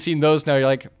having seen those now, you're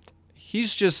like,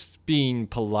 he's just being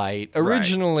polite.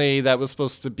 Originally, that was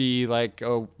supposed to be like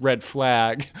a red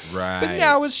flag. Right. But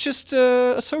now it's just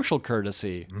a social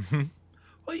courturity.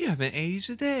 Well, you haven't aged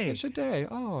a day. Aged a day.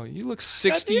 Oh, you look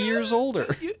 60 years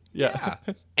older. Yeah.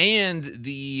 And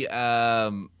the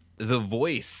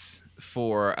voice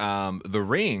for The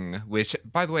Ring, which,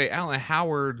 by the way, Alan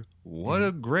Howard, what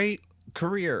a great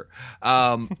career.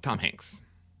 Tom Hanks.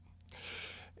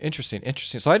 Interesting.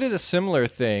 So I did a similar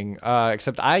thing,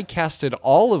 except I casted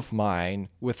all of mine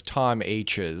with Tom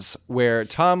H's, where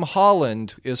Tom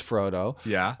Holland is Frodo.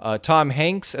 Yeah. Tom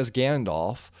Hanks as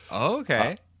Gandalf.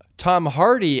 Okay. Tom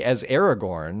Hardy as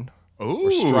Aragorn. Ooh.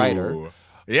 Or Strider.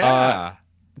 Yeah.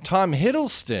 Tom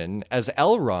Hiddleston as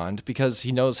Elrond, because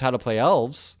he knows how to play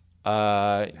elves.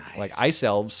 Like ice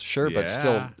elves, sure, but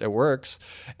still it works.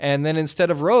 And then instead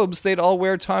of robes, they'd all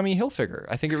wear Tommy Hilfiger.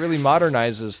 I think it really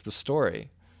modernizes the story.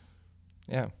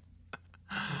 Yeah.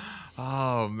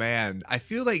 Oh man, I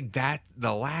feel like that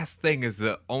the last thing is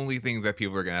the only thing that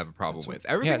people are gonna have a problem with.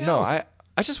 Everything else.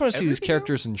 I just want to see these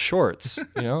characters in shorts,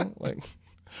 like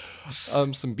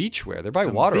some beachwear. They're by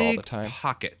water all the time.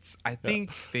 Pockets. I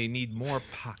think they need more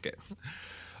pockets.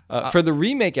 For the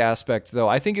remake aspect, though,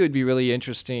 I think it would be really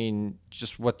interesting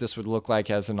just what this would look like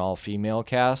as an all-female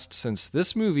cast, since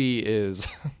this movie is,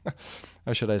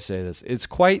 how should I say this? It's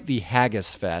quite the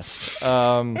haggis fest.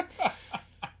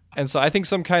 And so I think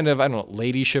some kind of, I don't know,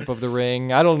 ladyship of the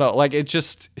ring. I don't know. Like, it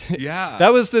just,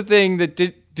 that was the thing that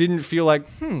didn't feel like,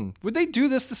 would they do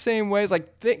this the same way? It's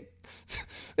like, thank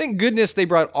goodness they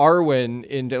brought Arwen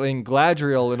into and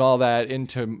Gladriel and all that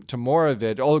into more of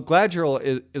it. Oh,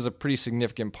 Gladriel is a pretty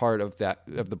significant part of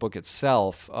the book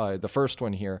itself, the first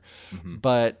one here. Mm-hmm.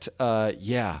 But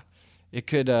it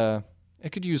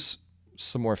could use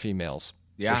some more females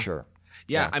for sure.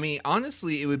 Yeah, I mean,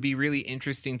 honestly, it would be really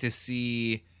interesting to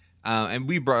see. And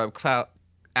we brought up Cloud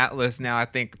Atlas now, I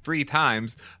think 3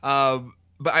 times.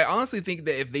 But I honestly think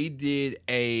that if they did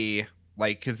a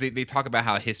like, because they talk about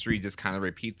how history just kind of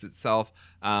repeats itself.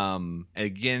 And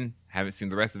again, haven't seen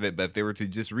the rest of it, but if they were to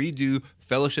just redo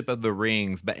Fellowship of the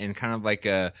Rings, but in kind of like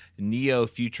a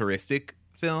neo-futuristic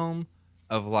film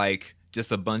of like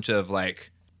just a bunch of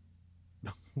like,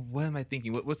 what am I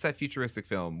thinking? What's that futuristic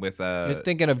film with You're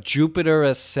thinking of Jupiter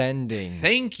Ascending.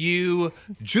 Thank you,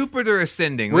 Jupiter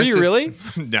Ascending. Were you really?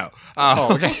 No.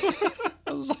 Oh, okay.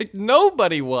 I was like,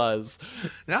 nobody was.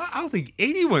 No, I don't think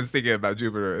anyone's thinking about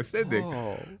Jupiter Ascending.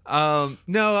 Oh.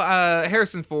 No,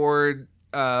 Harrison Ford.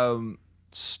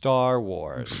 Star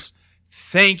Wars.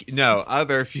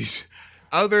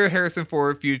 Other Harrison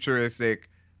Ford futuristic.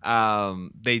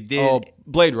 They did. Oh,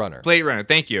 Blade Runner. Blade Runner.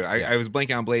 Thank you. I was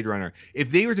blanking on Blade Runner.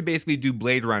 If they were to basically do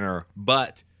Blade Runner,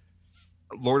 but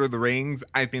Lord of the Rings,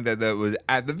 I think that would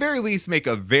at the very least make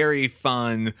a very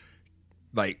fun,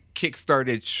 like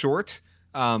kickstarted short.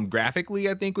 Graphically,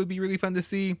 I think would be really fun to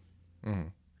see.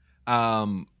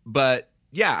 Mm-hmm. But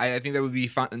yeah, I think that would be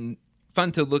fun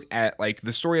to look at, like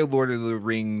the story of Lord of the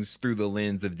Rings through the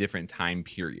lens of different time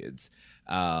periods.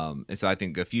 And so I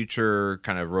think a future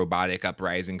kind of robotic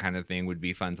uprising kind of thing would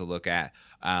be fun to look at,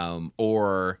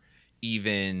 or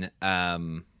even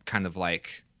kind of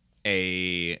like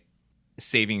a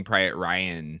Saving Private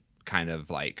Ryan kind of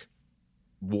like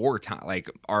wartime, like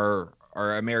our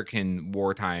American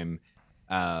wartime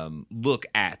look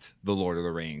at the Lord of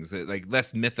the Rings, like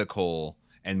less mythical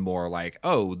and more like,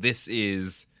 oh, this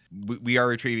is, we are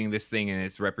retrieving this thing and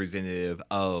it's representative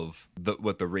of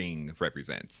what the ring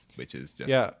represents, which is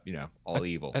just, all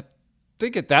evil. I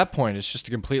think at that point it's just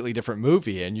a completely different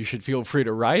movie and you should feel free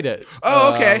to write it.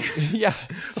 Oh, okay. Yeah.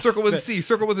 Circle with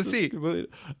a C.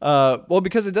 Well,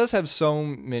 because it does have so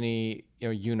many,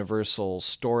 universal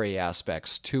story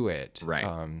aspects to it. Right.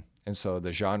 And so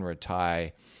the genre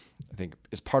tie, I think,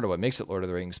 is part of what makes it Lord of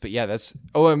the Rings. But yeah,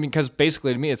 because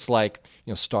basically to me, it's like,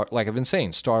 like I've been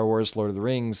saying, Star Wars, Lord of the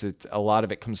Rings, a lot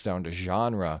of it comes down to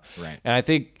genre. Right. And I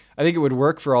think it would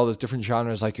work for all those different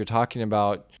genres like you're talking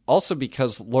about. Also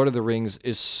because Lord of the Rings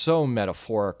is so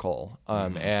metaphorical.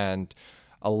 And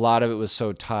a lot of it was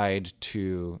so tied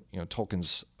to,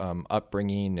 Tolkien's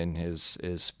upbringing and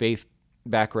his faith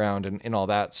background and all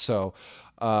that. So,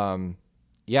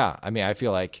 yeah, I mean, I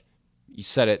feel like you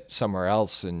set it somewhere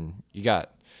else and you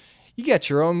got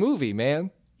your own movie, man.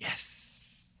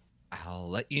 Yes. I'll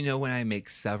let you know when I make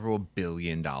several $1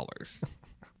 billion. All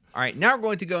right, now we're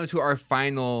going to go into our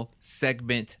final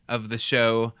segment of the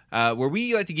show, where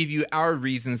we like to give you our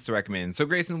reasons to recommend. So,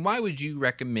 Grayson, why would you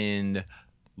recommend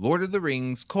Lord of the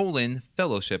Rings,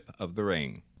 Fellowship of the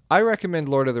Ring? I recommend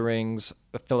Lord of the Rings,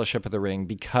 The Fellowship of the Ring,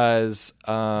 because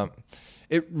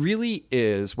it really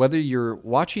is, whether you're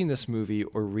watching this movie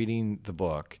or reading the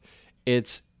book,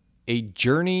 it's a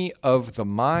journey of the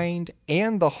mind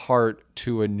and the heart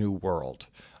to a new world.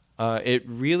 It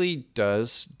really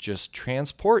does just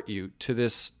transport you to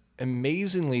this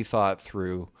amazingly thought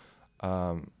through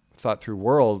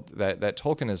world that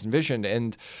Tolkien has envisioned.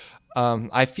 And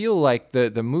I feel like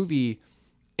the movie,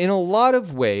 in a lot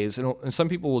of ways, and some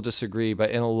people will disagree,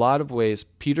 but in a lot of ways,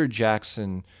 Peter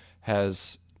Jackson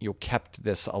has kept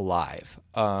this alive.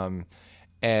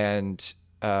 And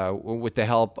with the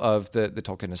help of the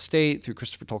Tolkien estate, through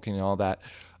Christopher Tolkien and all that,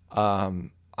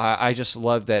 I just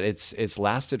love that it's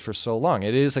lasted for so long.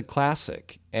 It is a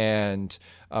classic, and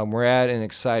we're at an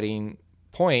exciting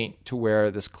point to where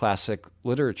this classic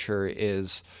literature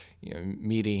is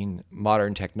meeting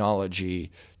modern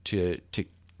technology to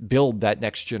build that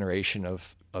next generation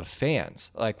of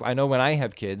fans. Like, I know when I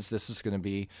have kids, this is going to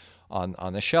be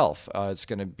on the shelf. It's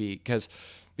going to be, because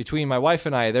between my wife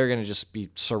and I, they're going to just be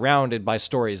surrounded by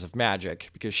stories of magic,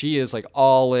 because she is like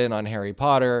all in on Harry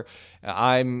Potter.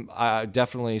 I'm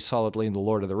definitely solidly in the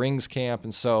Lord of the Rings camp.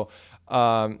 And so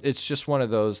it's just one of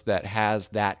those that has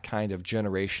that kind of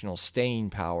generational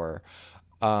staying power.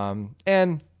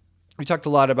 And we talked a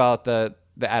lot about the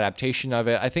adaptation of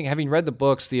it. I think, having read the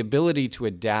books, the ability to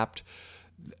adapt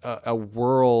a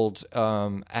world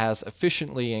as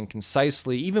efficiently and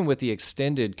concisely, even with the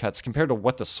extended cuts compared to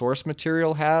what the source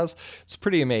material has, it's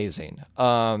pretty amazing.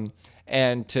 And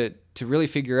to really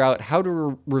figure out how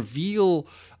to reveal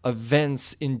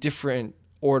events in different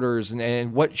orders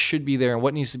and what should be there and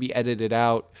what needs to be edited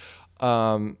out,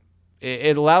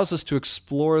 it allows us to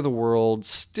explore the world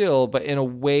still, but in a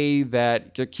way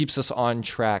that keeps us on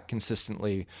track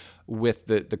consistently with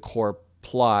the core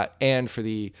plot, and for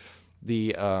the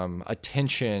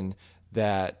attention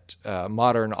that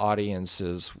modern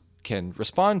audiences can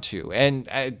respond to. And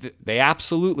they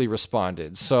absolutely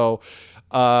responded. So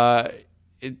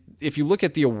if you look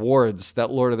at the awards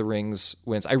that Lord of the Rings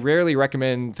wins, I rarely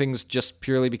recommend things just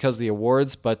purely because of the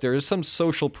awards, but there is some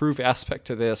social proof aspect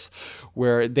to this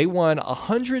where they won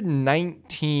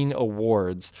 119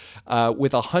 awards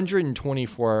with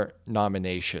 124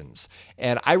 nominations.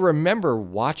 And I remember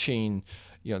watching,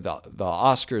 the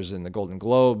Oscars and the Golden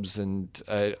Globes and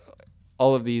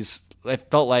all of these. I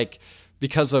felt like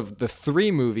because of the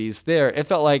 3 movies there, it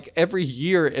felt like every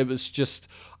year it was just,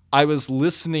 I was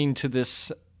listening to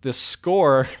this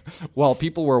score while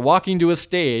people were walking to a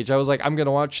stage. I was like, I'm going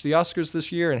to watch the Oscars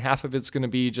this year, and half of it's going to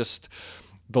be just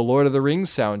the Lord of the Rings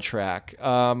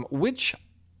soundtrack, which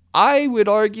I would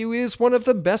argue is one of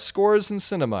the best scores in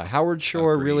cinema. Howard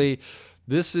Shore really,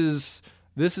 this is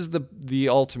the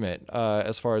ultimate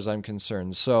as far as I'm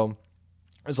concerned. So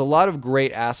there's a lot of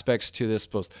great aspects to this,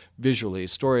 both visually,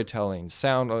 storytelling,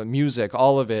 sound, music,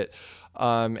 all of it.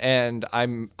 And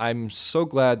I'm so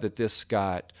glad that this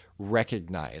got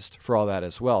recognized for all that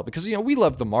as well, because we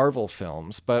love the Marvel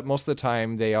films, but most of the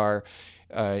time they are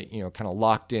kind of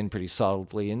locked in pretty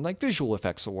solidly in like visual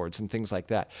effects awards and things like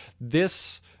that.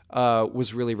 This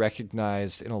was really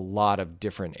recognized in a lot of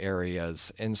different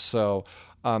areas, and so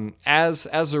as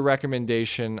a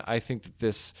recommendation, I think that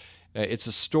this. It's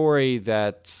a story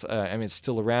that, it's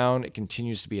still around. It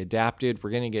continues to be adapted. We're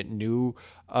going to get new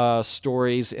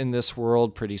stories in this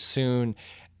world pretty soon.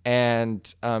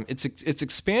 And it's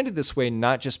expanded this way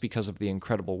not just because of the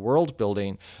incredible world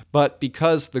building, but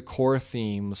because the core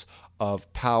themes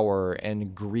of power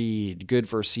and greed, good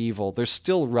versus evil, they're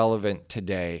still relevant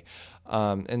today.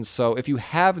 And so if you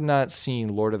have not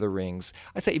seen Lord of the Rings,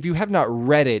 I'd say if you have not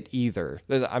read it either,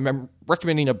 I'm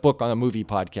recommending a book on a movie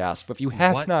podcast, but if you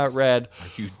have not read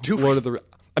Lord of the Rings,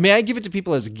 I give it to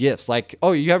people as gifts. Like,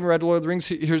 oh, you haven't read Lord of the Rings?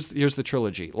 Here's the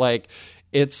trilogy. Like,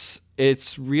 it's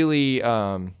really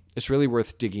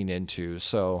worth digging into.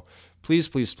 So please,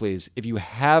 please, please, if you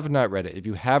have not read it, if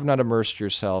you have not immersed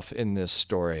yourself in this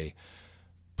story,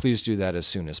 please do that as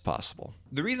soon as possible.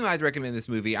 The reason why I'd recommend this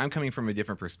movie, I'm coming from a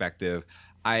different perspective.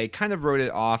 I kind of wrote it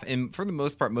off, and for the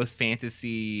most part, most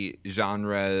fantasy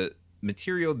genre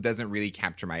material doesn't really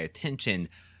capture my attention,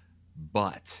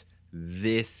 but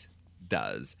this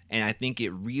does. And I think it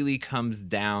really comes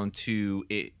down to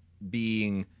it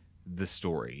being the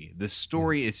story. The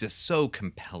story is just so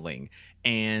compelling,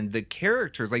 and the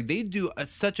characters, like, they do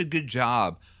such a good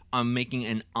job on making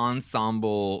an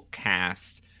ensemble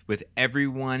cast with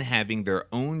everyone having their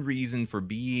own reason for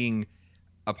being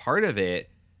a part of it,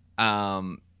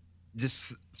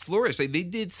 just flourish. Like, they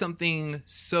did something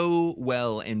so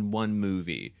well in one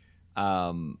movie,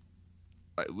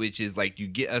 which is like, you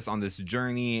get us on this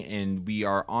journey and we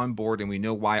are on board and we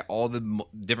know why all the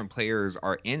different players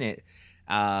are in it.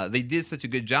 They did such a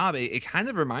good job. It kind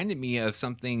of reminded me of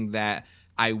something that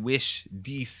I wish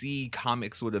DC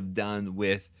Comics would have done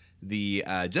with the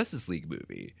Justice League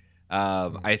movie.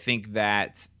 I think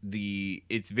that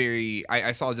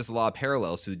I saw just a lot of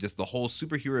parallels to just the whole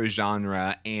superhero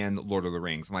genre and Lord of the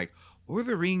Rings. I'm like, Lord of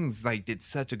the Rings did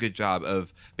such a good job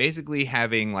of basically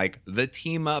having the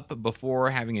team up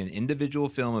before having an individual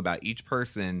film about each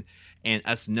person, and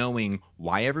us knowing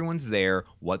why everyone's there,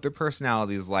 what their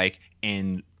personality is like,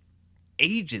 and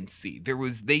agency.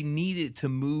 They needed to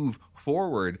move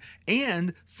forward,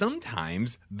 and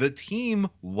sometimes the team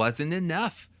wasn't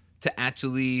enough to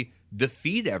actually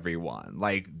defeat everyone.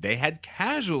 They had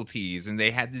casualties and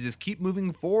they had to just keep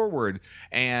moving forward.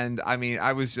 And I've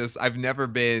never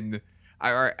been,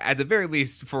 or at the very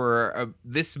least for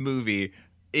this movie,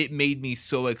 it made me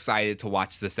so excited to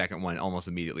watch the second one almost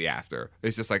immediately after.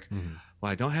 It's just well,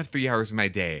 I don't have 3 hours in my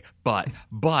day, but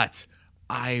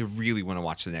I really want to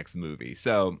watch the next movie.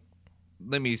 So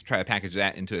let me try to package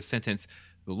that into a sentence.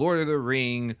 The Lord of the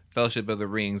Ring, Fellowship of the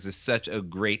Rings is such a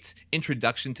great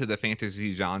introduction to the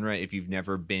fantasy genre if you've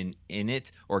never been in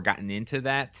it or gotten into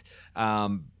that.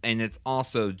 And it's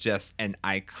also just an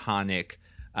iconic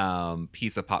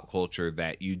piece of pop culture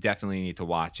that you definitely need to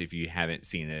watch if you haven't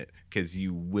seen it, because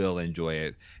you will enjoy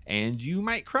it. And you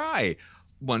might cry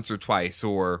once or twice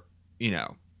or,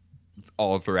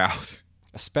 all throughout.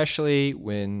 Especially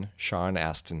when Sean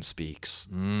Astin speaks.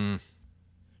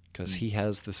 Because he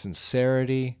has the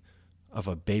sincerity of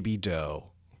a baby doe.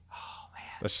 Oh, man.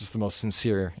 That's just the most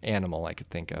sincere animal I could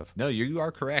think of. No, you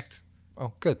are correct.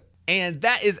 Oh, good. And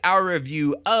that is our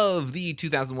review of the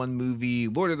 2001 movie,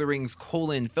 Lord of the Rings,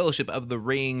 Fellowship of the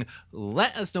Ring.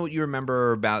 Let us know what you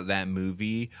remember about that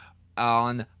movie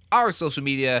on our social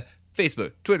media,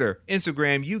 Facebook, Twitter,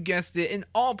 Instagram, you guessed it. In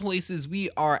all places, we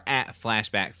are at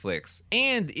Flashback Flicks.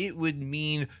 And it would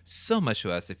mean so much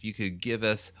to us if you could give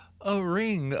us a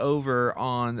ring over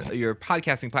on your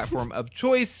podcasting platform of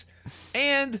choice.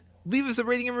 And leave us a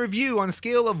rating and review on a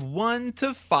scale of 1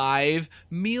 to 5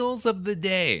 meals of the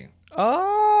day.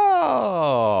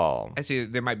 Oh. Actually,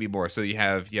 there might be more. So you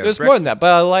have There's more than that,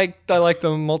 but I like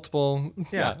the multiple.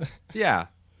 Yeah.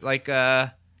 Like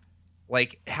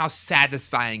how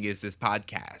satisfying is this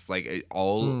podcast? Like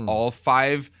all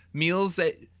 5 meals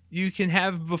that you can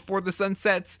have before the sun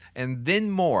sets and then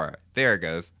more. There it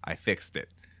goes. I fixed it.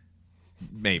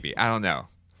 Maybe. I don't know.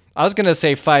 I was going to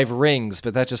say 5 rings,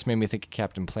 but that just made me think of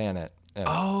Captain Planet.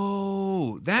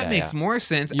 Oh, that makes more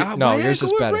sense. No, yours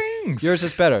is better. Rings? Yours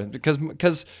is better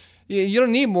because you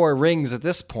don't need more rings at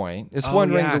this point. It's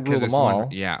one ring to rule them all.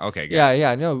 Okay.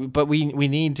 Yeah. No, but we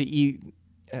need to eat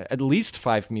at least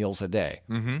 5 meals a day.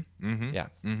 Yeah.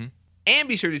 And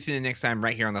be sure to tune in next time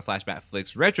right here on the Flashback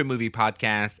Flicks Retro Movie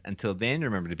Podcast. Until then,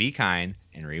 remember to be kind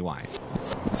and rewind.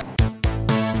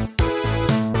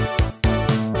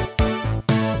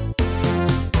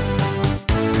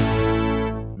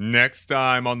 Next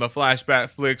time on the Flashback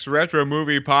Flicks Retro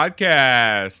Movie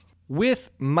Podcast. With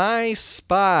My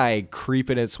Spy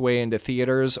creeping its way into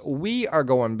theaters, we are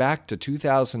going back to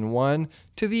 2001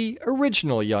 to the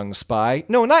original Young Spy.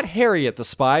 No, not Harriet the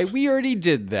Spy. We already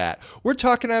did that. We're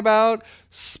talking about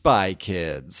Spy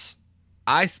Kids.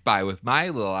 I spy with my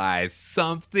little eyes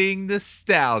something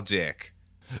nostalgic.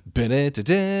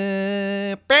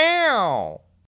 Ba-da-da-da, bow.